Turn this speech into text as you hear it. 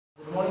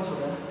morning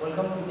student,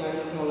 welcome to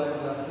Gyanjyoti online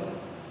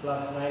classes,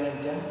 class 9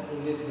 and 10,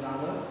 English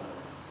grammar,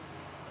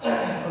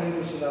 according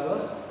to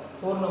syllabus,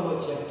 4 number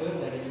chapter,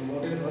 that is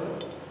modal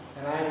verb,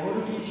 and I am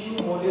going to teach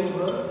you modal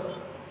verb.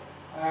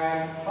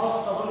 And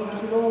first of all, you have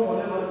to know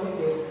modal verb is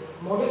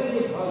a modal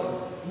is a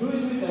verb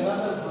used with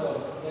another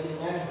verb, that is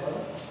noun verb,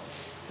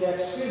 to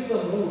express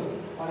the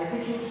mood or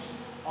attitudes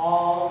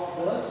of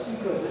the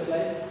speaker. Just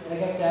like I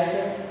can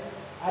say,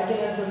 I can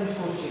answer these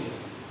questions.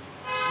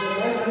 The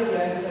noun verb is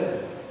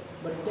answer.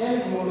 But can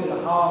is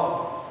modal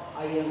how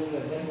I answer,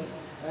 that is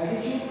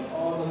attitude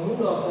or the mood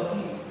of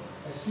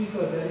the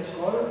speaker, that is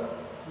called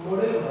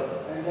modal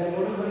verb, and then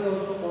modal verb is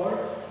also called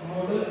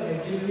modal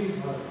auxiliary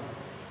verb.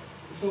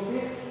 It's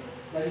okay,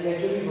 that is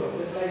auxiliary verb.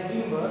 Just like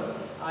being verb,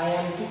 I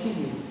am teaching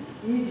you.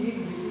 This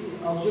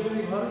is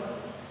auxiliary verb,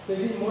 so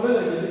it is modal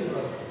auxiliary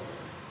verb.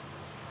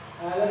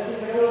 Let's see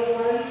second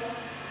point.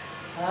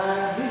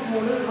 This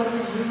modal verb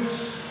is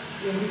used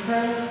in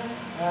different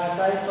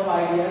types of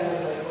ideas,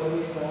 just like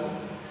permission,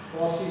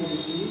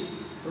 possibility,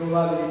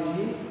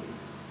 probability,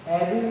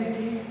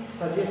 ability,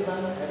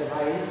 suggestion,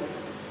 advice,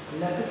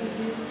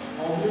 necessity,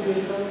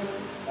 obligation,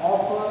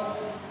 offer,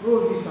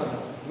 prohibition.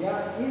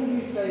 Yeah, in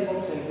this type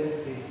of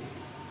sentences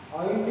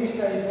or in this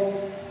type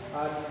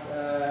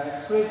of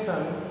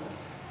expression,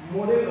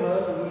 modal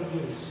verb we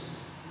use.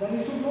 Then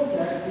you should know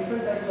that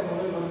different types of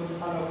modal verbs will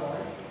find a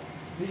point.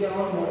 These are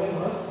all modal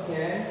verbs: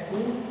 can,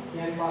 could,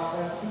 can past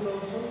tense could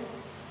also,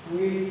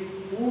 will,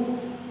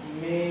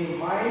 would, may,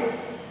 might,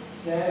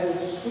 shall,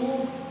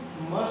 should,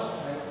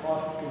 must, and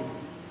ought to.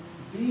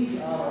 These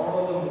are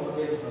all the modal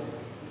verbs.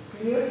 It's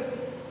clear?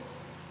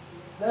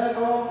 Then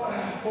come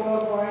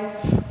fourth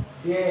point: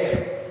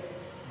 dare,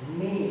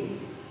 may,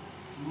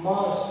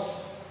 must.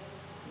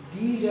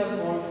 These are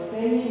called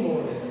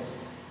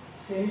semi-modals.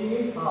 Semi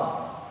means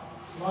half,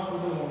 not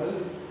total modal.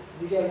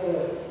 These are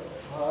the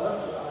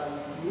verbs are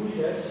used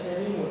as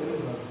semi-modal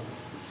verbs.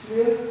 It's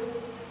clear?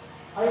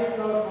 Third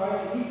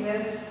point: it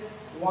has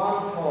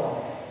one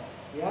form.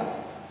 Yeah.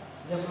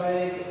 Just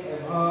like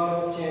a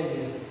verb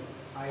changes.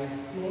 I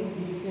sing,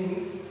 he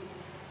sings.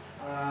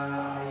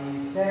 I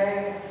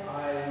sang,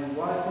 I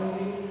was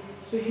singing.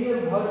 So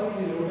here verb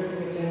is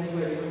rotating and changing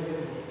by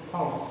different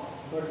forms.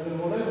 But the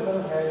modal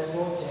verb has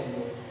no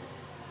changes.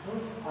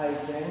 I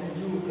can,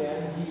 you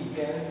can, he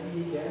can,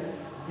 she can,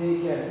 they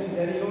can. Means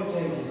there is no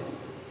changes.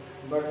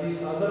 But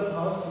these other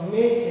verbs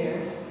may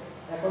change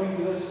according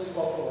to the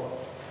scope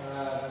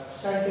of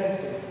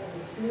sentences.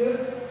 It's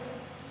clear?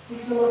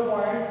 Sixth number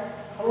point.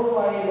 Followed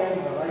by a man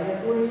verb. I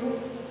have told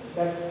you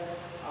that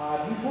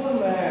before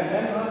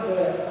man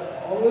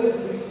verb always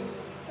this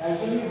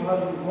actually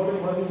verb, modal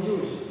verb is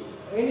used.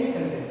 Any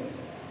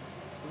sentence.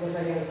 Just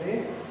I can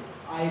say,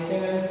 I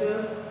can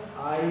answer,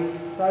 I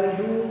shall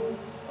do,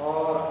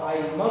 or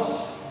I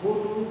must go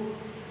to.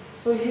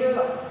 So here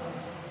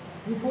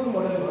before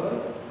modal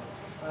verb,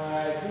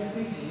 this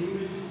is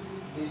used,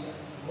 this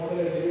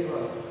modal auxiliary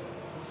verb.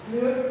 It's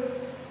clear?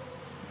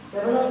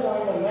 Seventh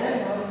point: the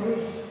man verb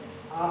used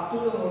after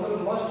the modal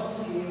must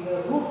be in the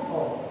root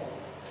form.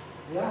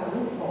 Yeah,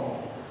 root form.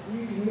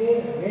 It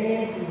may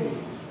rain today.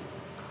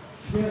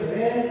 Here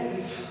rain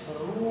is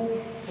root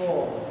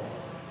form.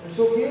 It's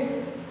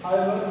okay.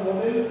 However,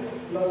 modal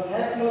plus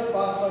have plus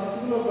past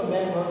participle of the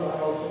man verb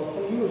are also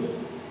often used.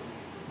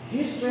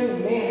 His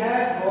train may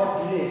have got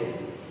delayed.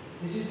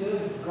 This is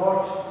the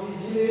got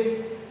is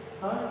delayed.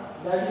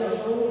 That is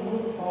also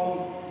root form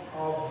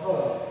of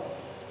verb.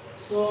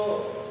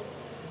 So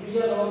these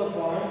are all the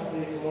points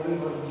this modal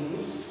verb is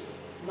used.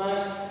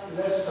 Next,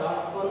 let's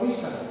start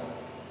permission.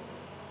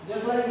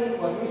 Just like in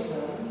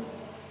permission,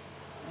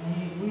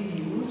 we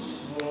use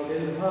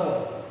modal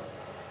verb.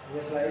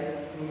 Just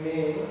like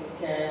may,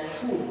 can,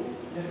 could.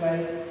 Just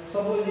like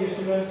suppose your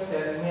student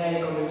says, "May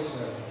I come in,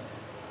 sir?"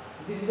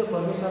 This is the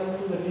permission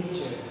to the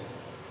teacher.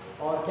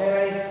 Or can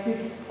I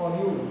speak for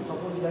you?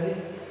 Suppose that is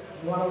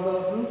one of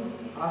the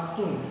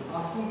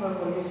asking for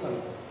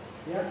permission.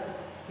 Yeah.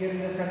 Here in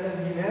the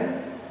sentence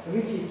given.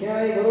 Richie, can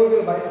I borrow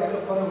your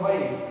bicycle for a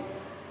while?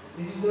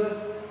 This is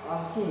the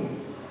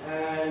asking,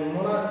 and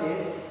Mona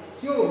says,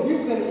 sure, you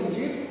can use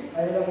it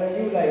as long as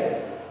you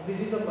like. This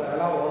is the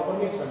allow or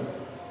permission.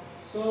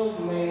 So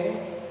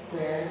may,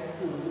 can,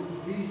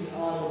 could, these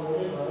are the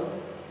modal verbs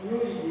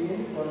used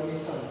in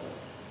permissions.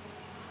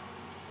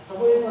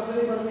 Suppose a person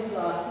is permission,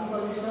 asking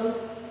permission,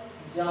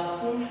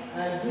 asking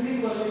and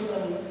giving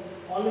permission,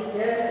 only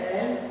can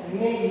and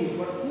may use,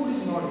 but could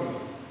is not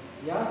used.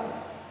 Yeah.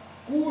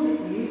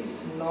 Could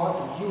is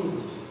not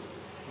used.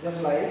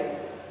 Just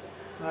like,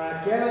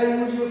 can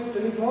I use your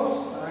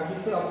telephones?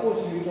 He said, of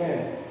course you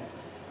can.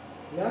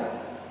 Yeah.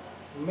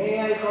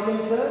 May I come in,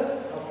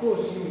 sir? Of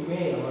course you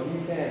may or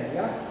you can.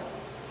 Yeah.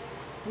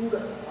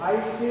 Could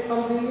I say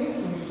something? Means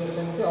Mr.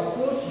 Sensei, of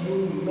course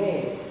you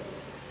may.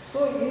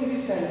 So in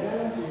this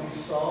sentence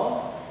we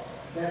saw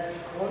that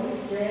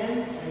only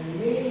can and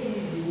may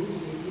is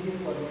used in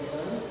giving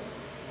permission,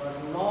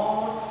 but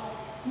not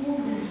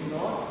could is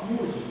not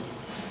used.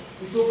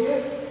 It's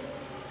okay?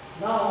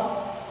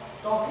 Now,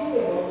 talking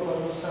about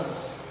permissions.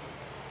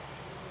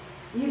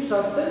 If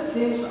certain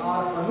things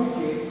are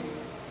permitted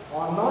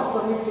or not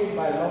permitted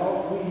by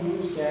law, we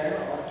use can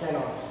or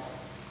cannot.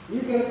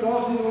 You can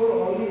cross the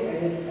road only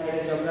at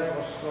a zebra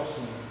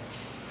crossing,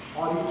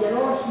 or you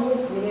cannot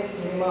smoke in a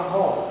cinema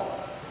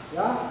hall.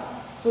 Yeah.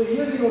 So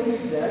here we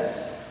notice that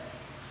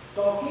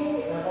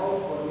talking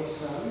about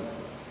permission.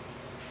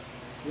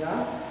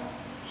 Yeah.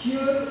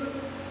 Here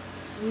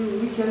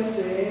we can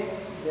say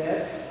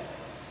that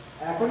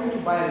according to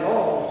by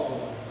law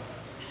also.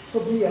 So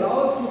be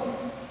allowed to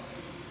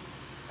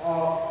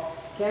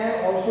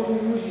can also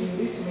be used in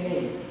this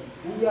meaning.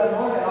 We are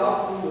not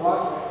allowed to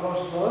walk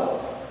across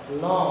the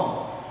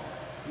lawn.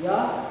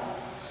 Yeah.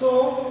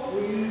 So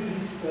we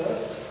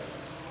discussed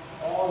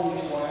all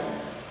this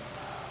point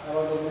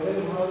about the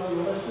modal verbs. You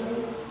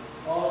understood?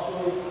 Also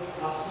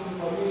asking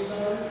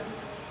permission.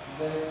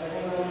 Then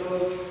second number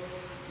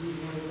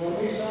giving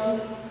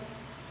permission,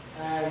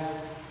 and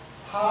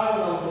third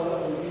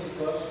number we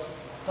discussed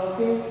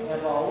talking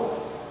about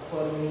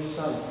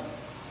permission.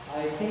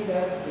 I think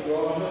that you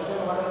all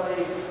understand what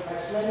I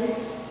explained it.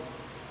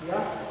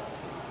 Yeah.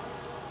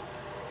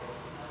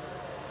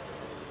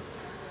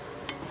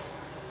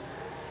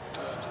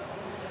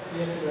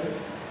 Yes, student.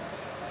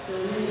 So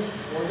we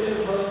modal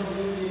verb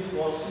use in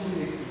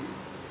possibility,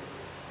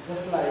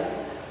 just like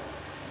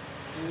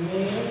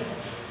may,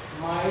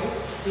 might,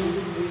 could.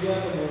 These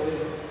are the modal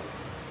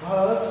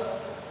verbs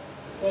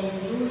can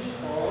be used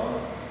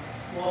for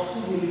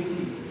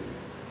possibility.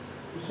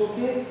 It's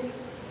okay.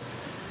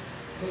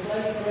 Just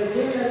like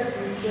present and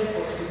future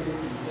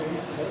possibility. That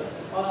is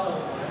first of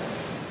all,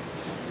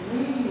 we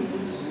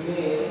use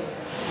may,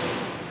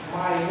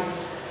 might,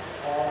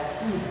 or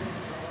could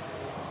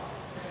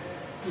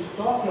to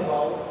talk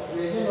about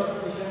present or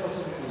future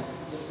possibility.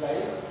 Just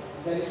like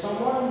there is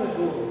someone in the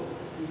door.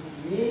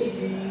 It may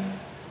be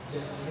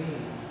just me.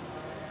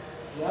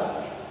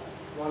 Yeah.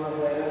 One of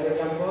the another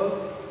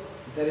example.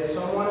 There is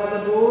someone at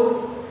the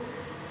door.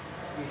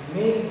 It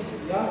may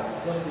be,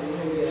 yeah, just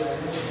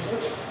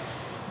discuss.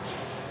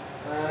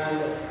 And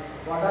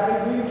what are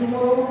you doing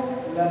tomorrow?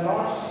 We are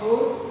not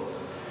sure.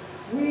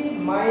 We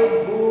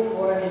might go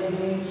for an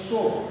evening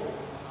show.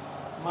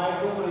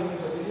 Might go for an evening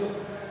show. This is a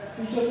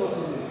future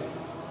possibility.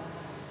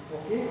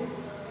 Okay.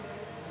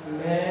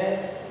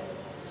 May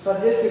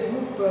suggest a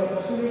good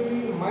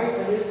possibility. Might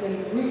suggest a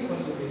weak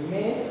possibility.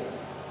 May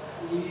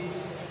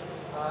is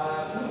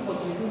good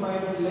possibility.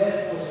 Might be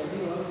less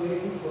possibility or very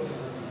weak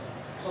possibility.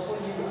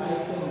 Suppose if I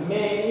say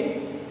may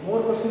means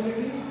more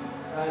possibility,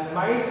 and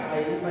might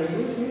if I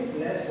use means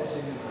less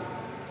possibility.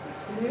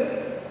 It's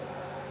clear?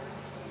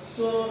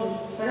 So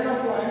second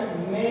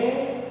point,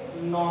 may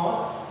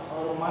not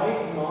or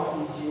might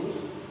not is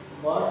used,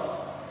 but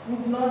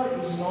could not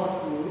is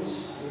not used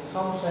in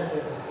some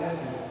sentences. Let's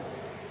see.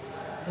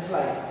 Just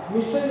like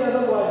Mr.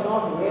 Yadav was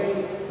not well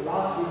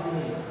last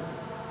evening.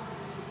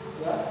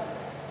 Yeah.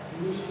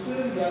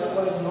 Mr. Yadav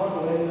was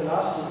not well in the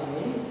last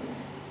evening.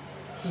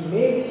 He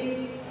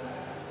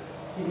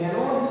may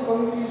not be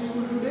coming to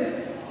school today.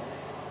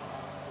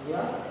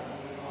 Yeah.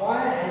 Why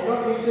has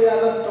not Mr.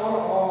 Yadav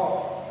turned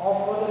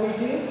off for the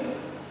meeting?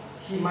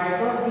 He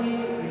might not be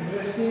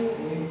interested,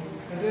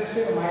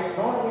 might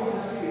not be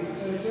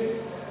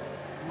interested,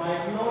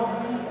 might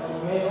not be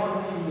or may not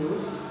be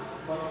used,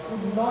 but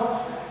could not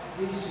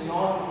is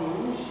not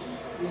used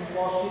in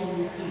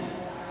possibility.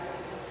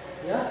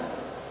 Yeah.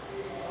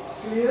 It's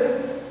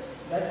clear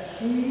that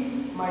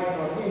he might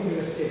not be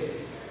interested.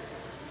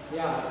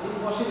 Yeah, in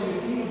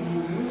possibility you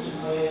use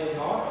may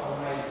not or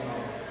might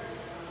not.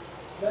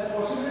 Then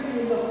possibility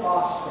in the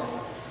past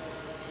tense.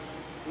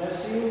 Let's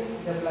see,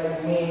 just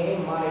like may,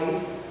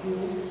 might,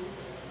 could,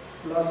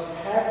 plus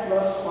have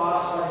plus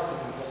past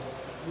participle.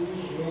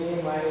 Which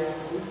may,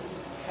 might, could,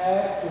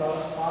 have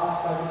plus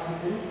past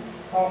participle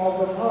form of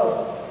the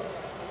verb.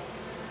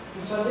 To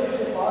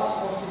suggest a past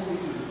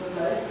possibility, just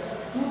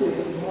like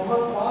today,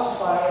 Mohan passed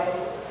by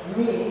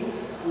me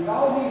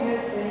without even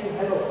saying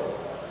hello.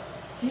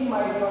 He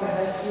might not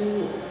have seen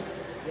you.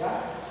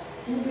 Yeah.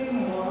 Today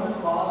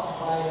Mohan passed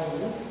by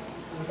me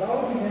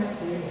without even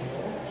saying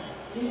hello.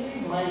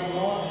 He might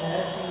not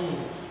have seen you.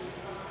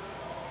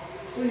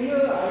 So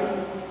here I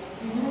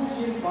use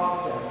in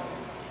past tense.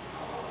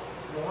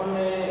 Mohan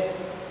ने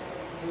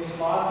इस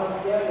बात पर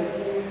किया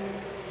लेकिन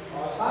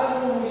शायद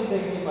वो मुझे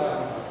देख नहीं पाया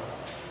होगा.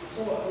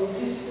 So it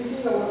is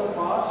speaking about the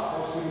past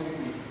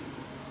possibility.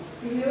 It's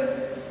clear.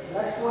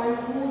 Next point,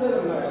 could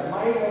and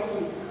might also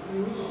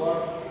use but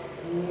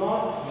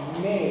not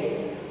may.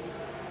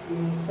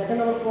 In second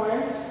number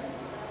point,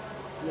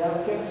 yeah,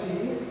 we can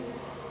see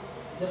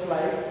just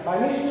like by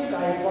mistake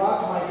I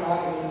parked my car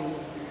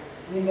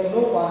in the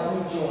no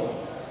parking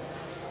zone.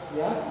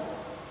 Yeah.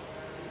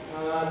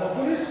 The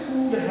police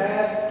could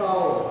have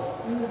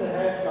towed. Could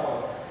have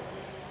towed.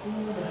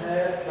 Could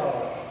have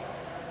towed.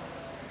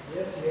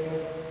 Yes,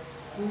 here.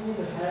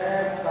 Could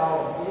have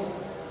towed is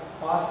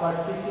past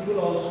participle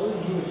also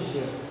used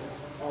here.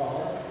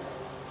 Or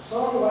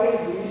some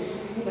white bees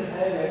could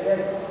have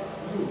attacked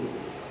you.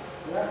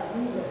 Yeah,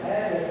 could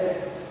have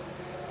attacked.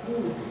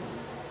 Could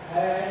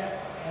have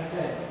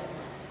attacked.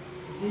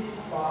 This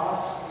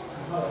past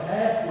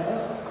had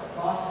plus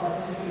past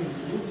participle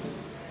used,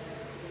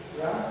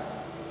 yeah,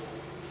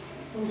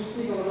 to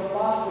speak about the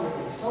past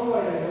quality. Some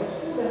writers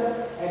would have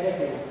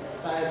adjective,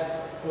 शायद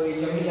कोई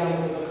जंगली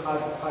जानवर को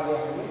खा गया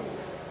होगा,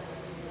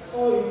 so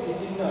it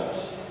did not,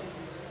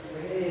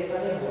 लेकिन ऐसा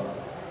नहीं हुआ.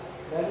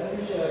 Then the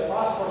future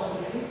past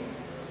possibility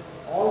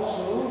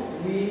also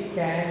we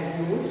can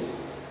use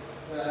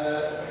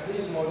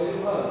this model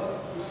verb.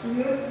 It's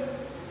clear.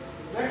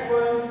 Next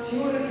one,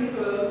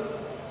 theoretical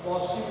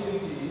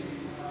possibility,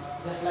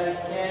 just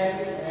like can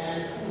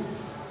and could.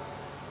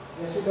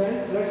 Yes,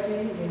 students, let's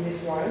see in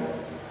this point.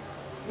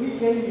 We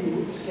can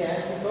use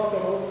can to talk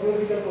about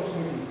theoretical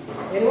possibility.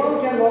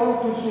 Anyone can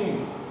learn to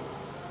swim.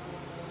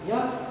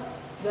 Yeah,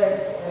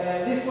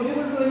 that this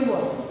possible to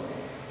anyone.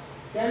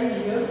 Can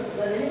is here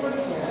that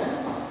anybody can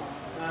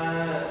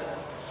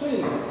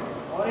swim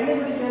or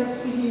anybody can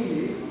speak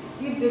English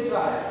if they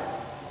try.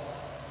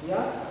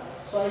 Yeah,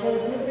 so I can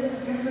say there is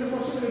theoretical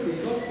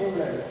possibility, no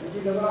problem. If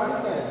you never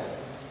already can.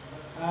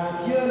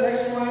 And here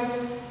next point,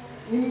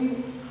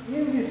 in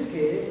this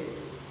case,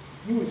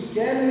 use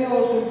can may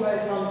also imply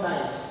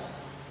sometimes.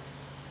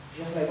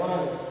 Just like one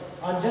other.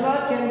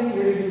 Anjana can be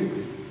very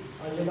rude.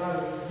 Anjana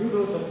rude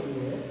हो सकती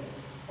है.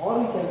 Or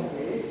you can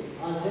say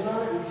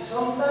Anjana is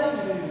sometimes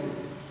very rude.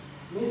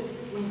 Means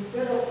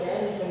instead of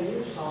can you can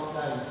use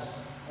sometimes.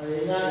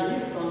 Anjana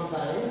is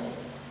sometimes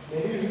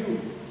very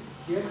rude.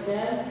 Here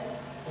can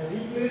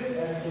replace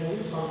and can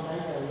use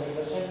sometimes and make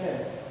the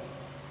sentence.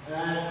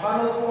 And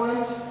final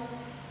point,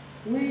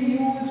 we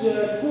use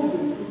could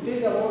to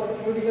take about a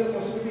theoretical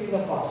possibility in the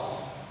past.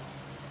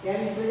 Can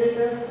is present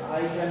tense,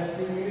 I can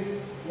speak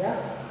English, yeah.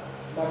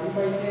 But if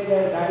I say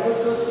that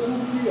dinosaurs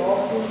could be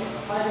up to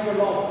 5 meter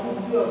long,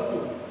 could be up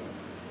to,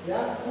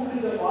 yeah, could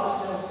is the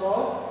past tense of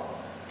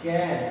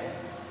can.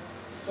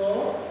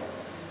 So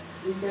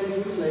we can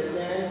use like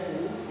can to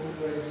in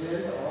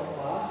present or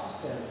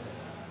past tense.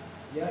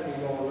 Yeah,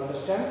 do you all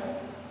understand?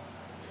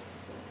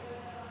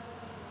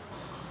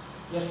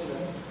 Yes,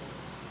 student.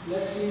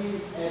 Let's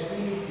see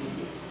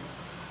ability.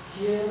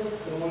 Here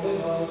the model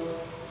verb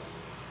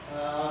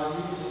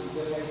uses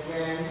just like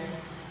can.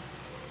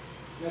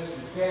 Let's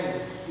see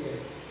can here.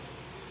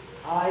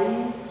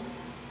 I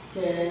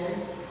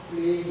can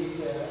play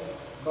guitar,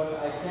 but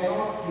I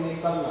cannot play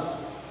tabla.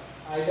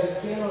 Either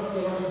can or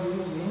cannot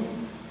use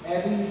in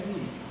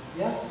ability.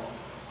 Yeah.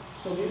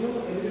 So do you know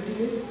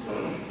ability is?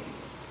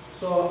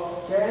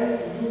 So can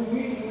you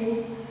meet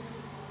me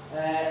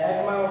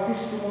at my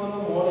office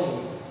tomorrow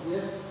morning?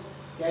 Yes.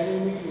 Can you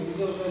meet me? This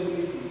is also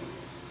ability.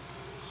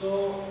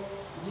 So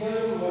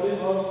here model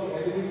verb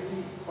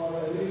ability or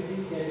ability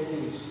can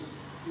be used.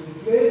 In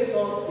place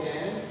of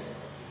can,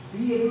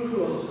 be able to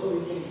also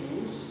we can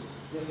use,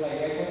 just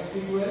like I can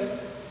speak well.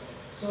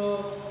 So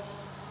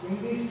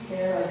in this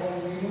can I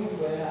can remove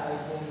where I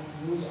can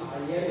use I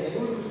am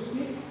able to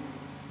speak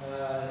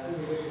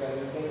English well.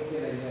 You can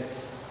say like that.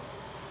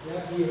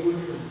 Yeah, be able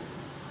to.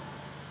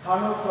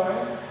 Third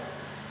point,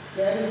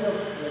 can is the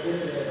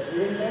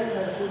present tense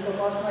and put the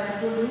past I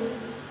have told you.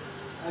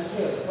 And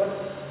here,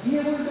 but be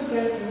able to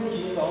can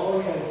use in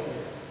all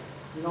tenses.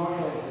 In all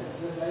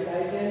tenses, just like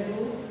I can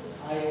do,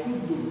 I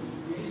could do.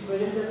 It is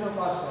present tense or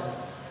past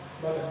tense.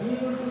 But be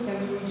able to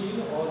can use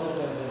in all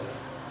the tenses.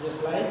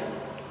 Just like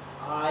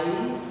I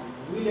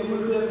will able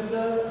to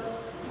answer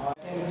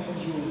can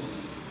be used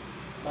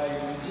by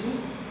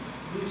using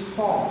this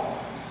form.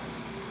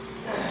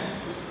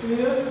 It's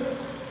clear?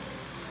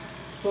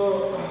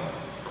 So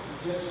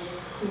just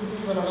simply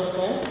you can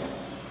understand.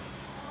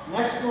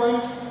 Next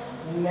point,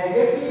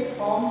 negative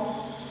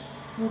forms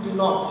could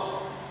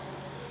not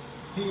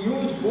be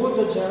used both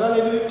the general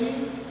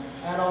ability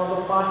and on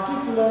the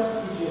particular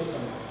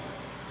situation.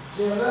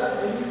 General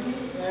ability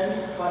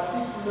and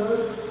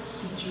particular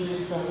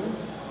situation.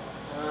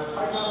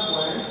 Final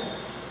point,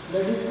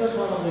 let's discuss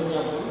one of the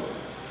example.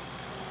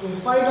 In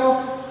spite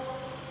of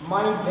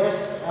my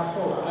best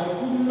effort, I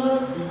could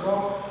not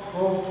become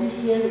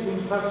proficient in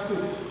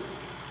Sanskrit.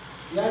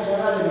 Yeah,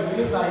 general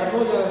ability means I have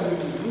no general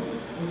ability.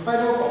 In spite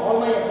of all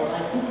my effort,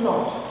 I could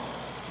not.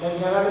 That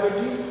general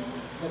ability,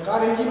 the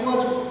car engine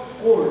was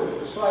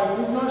cold, so I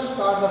could not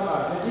start the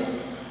car. That is,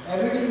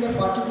 ability in a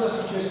particular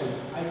situation.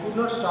 I could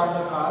not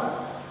start the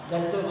car.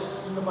 That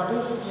is in the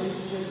particular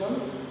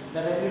situation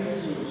that ability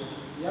is used.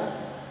 Yeah,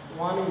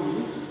 one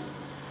is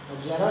a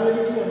general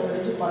ability and another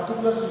is a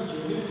particular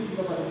ability in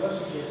the particular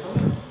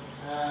situation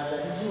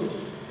that is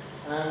used.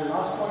 And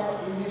last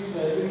point in this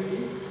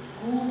ability,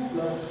 could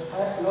plus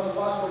have plus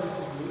past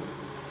participle,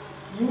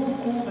 you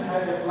could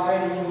have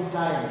applied in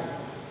time.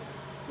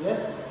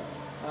 Yes,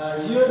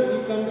 here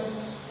we can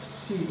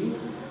see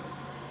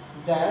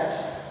that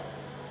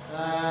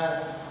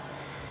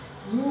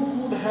you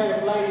could have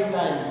applied in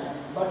time,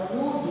 but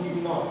you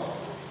did not.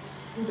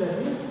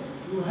 That means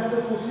you have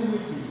the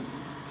possibility,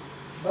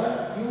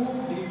 but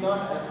you did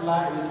not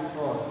apply it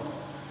for.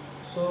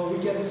 So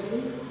we can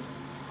see,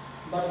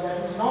 but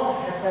that is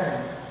not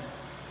happened.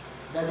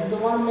 That is the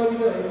one maybe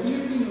the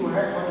ability you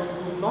had, but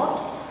you could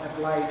not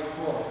apply it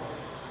for.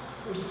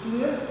 It's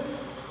clear.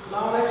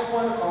 Now next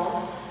point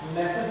from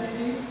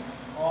necessity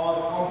or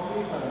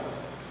completions.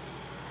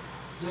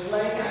 Just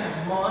like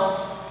must,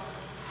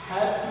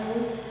 have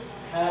to,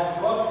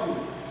 have got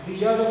to.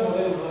 These are the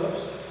modal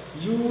verbs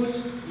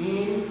used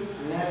in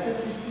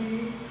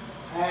necessity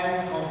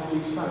and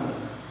completion.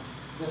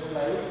 Just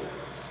like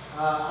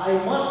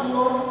I must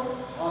work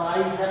or I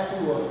have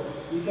to work.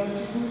 You can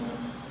see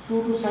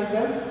two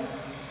sentence.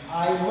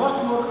 I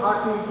must work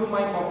hard to improve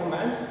my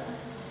performance,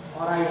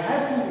 or I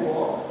have to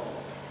work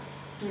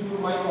to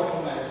improve my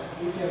performance.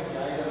 You can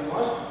say either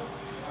must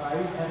or I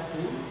have to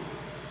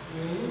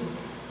in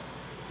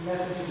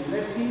necessity.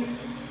 Let's see.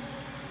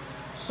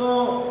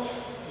 So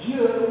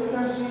here we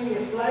can see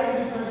a slight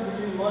difference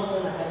between must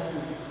and have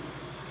to.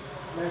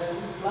 Let's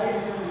see,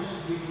 slight difference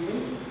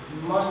between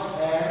must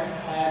and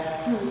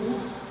have to.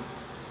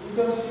 You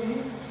can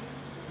see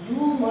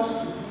you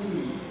must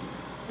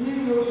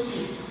leave your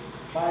seat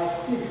by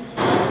 6.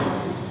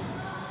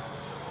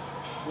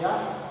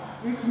 Yeah,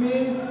 it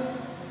means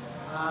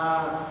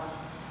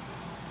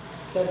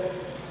that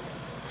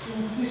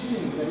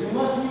insisting that you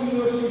must be in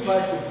your seat by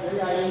 6.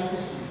 That I am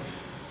insisting.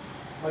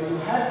 But you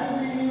have to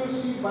be in your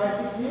seat by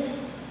 6 means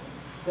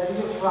that is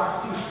your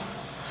practice.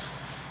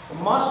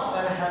 Must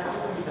and have to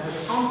have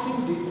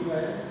something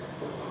different.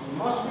 You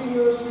must be in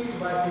your seat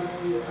by 6.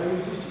 I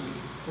insist you.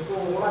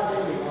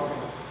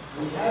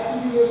 You have to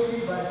be in your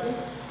seat by 6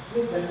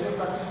 means that is your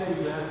practice, that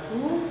you have to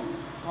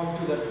come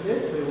to that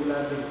place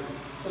regularly.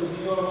 So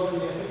these are all the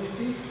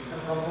necessity and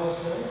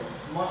compulsion.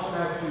 Must and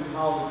have to.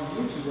 How it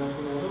is used, you have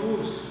to know the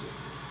rules.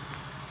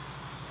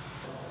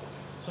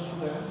 So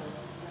student,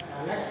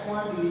 next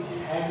point is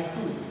had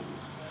to.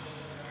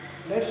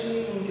 Let's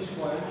see in this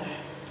point,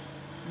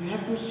 you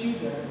have to see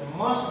that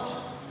must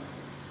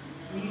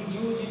is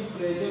used in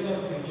present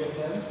and future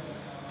tense.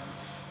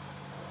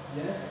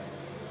 Yes.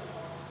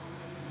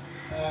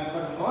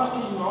 But must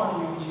is not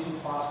used in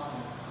past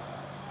tense.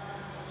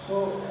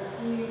 So,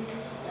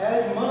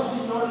 as must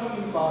is not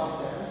used in past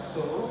tense,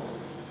 so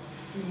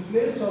in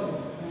place of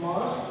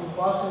must in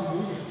past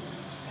tense use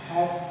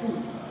had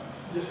to.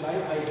 Just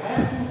like I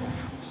had to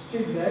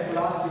stick that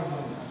last in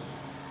home.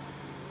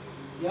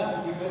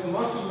 Yeah, because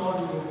must is not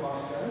used in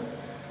past tense.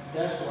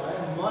 That's why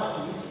must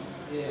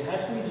is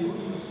had to is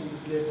used in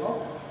place of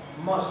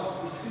must.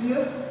 Is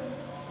clear?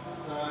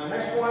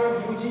 Next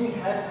point, using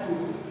had to.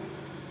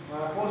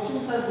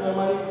 Questions are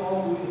normally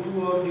formed with do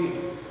or did.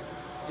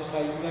 Just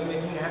like you are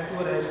making had to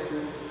or has to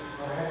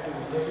or had to. You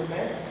have to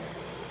make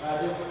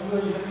just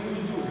you have to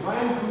use do.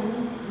 When do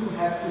you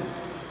have to?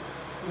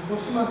 In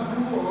question mark do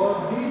or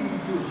did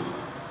is used.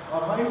 Or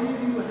when did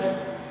you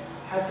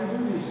have to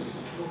do this?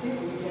 Okay,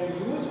 we can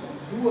use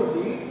do or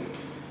did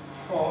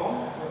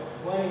form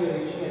when you are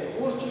using a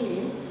question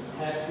in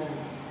have to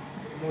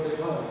modal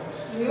verb.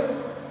 It's clear?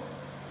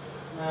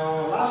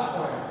 Now last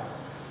point.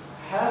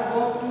 Have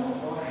got to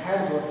or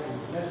had got to.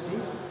 Let's see.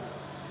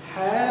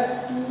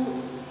 Have to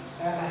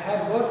and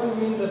have got to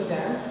mean the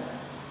same.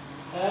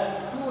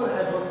 Have to or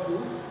have got to,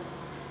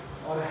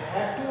 or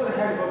had to or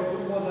had got to,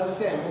 both are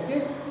same.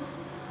 Okay.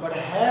 But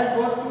have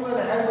got to and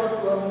have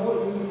got to are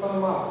more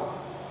informal.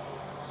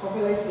 So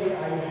if I say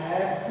I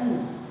have to,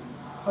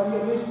 for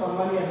you means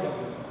formally and got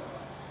to.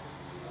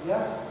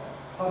 Yeah,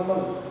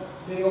 formal,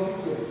 very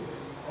official,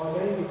 or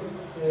very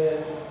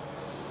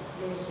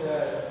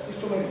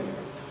systematic.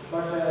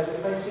 But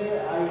if I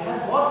say I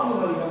have got to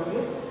hurry up,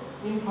 means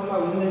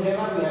informal, in the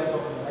general we have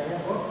got to. I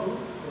have got to,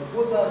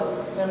 both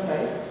are same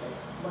type,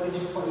 but it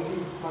is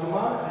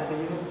formal and it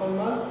is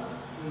informal.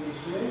 In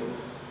this way,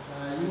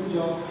 use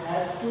of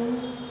had to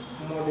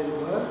modal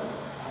verb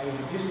I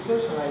have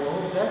discussed, and I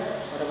hope that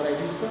whatever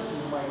I discussed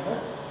you might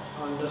have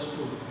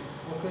understood.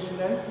 Okay,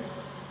 student.